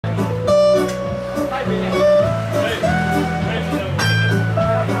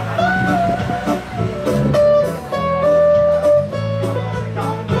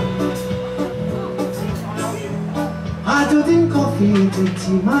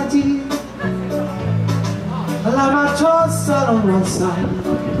Tea, my dear, I like my toast out on one side,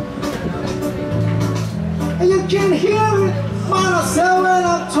 and you can hear it myself when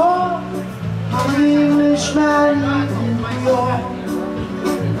I talk. I'm an Englishman in New York.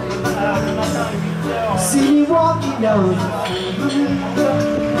 See me walking down the street,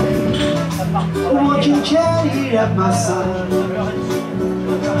 walking candy at my side.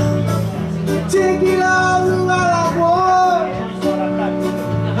 Take it all while I walk.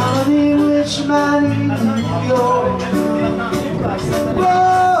 I'm an Englishman in New York.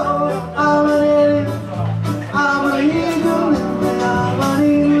 Whoa, I'm an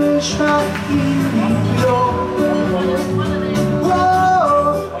Englishman in New York.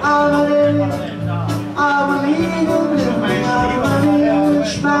 Whoa, I'm an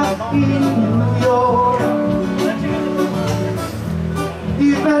Englishman in New York.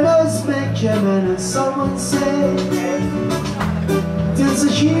 If manners make your manners, someone say it's a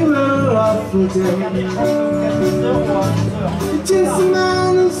hero of the day. It is the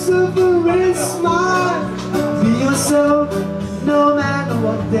man who suffers and smiles. Be yourself, no matter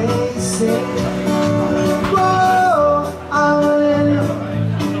what they say. Whoa, I'm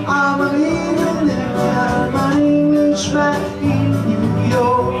an Englishman in New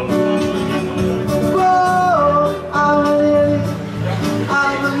York. Whoa, I'm an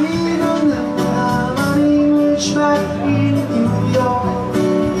Englishman in New York.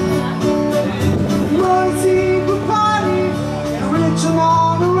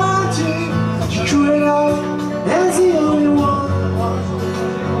 As the only one,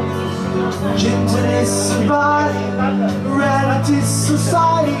 gentleness of body, reality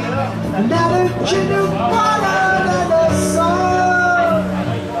society, another gender father than the sun.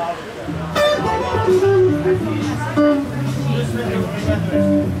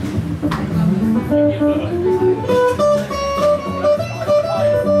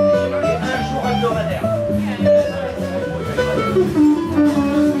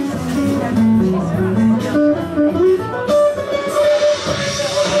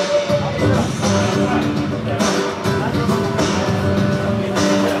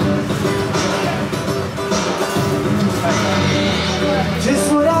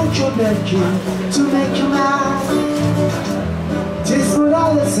 To make you mad, just what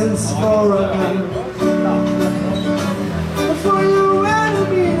I listen for a man. For you and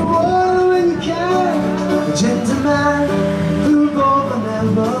me, the world when you can. A gentleman who both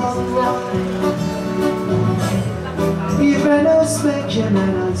never wrong. Even us make you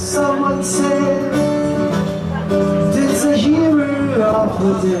mad, someone said this a hero of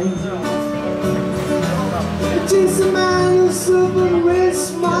the day. It is a man who's super with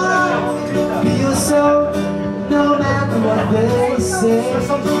smile. Be yourself, no matter what they say.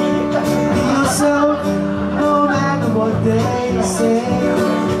 Be yourself, no matter what they say.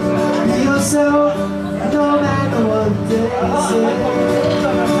 Be yourself, no matter what they say.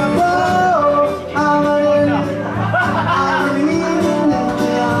 Whoa, I'm an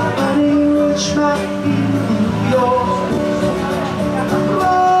Englishman in New York.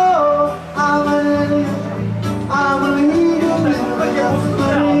 Whoa, I'm an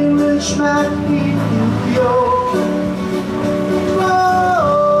Englishman.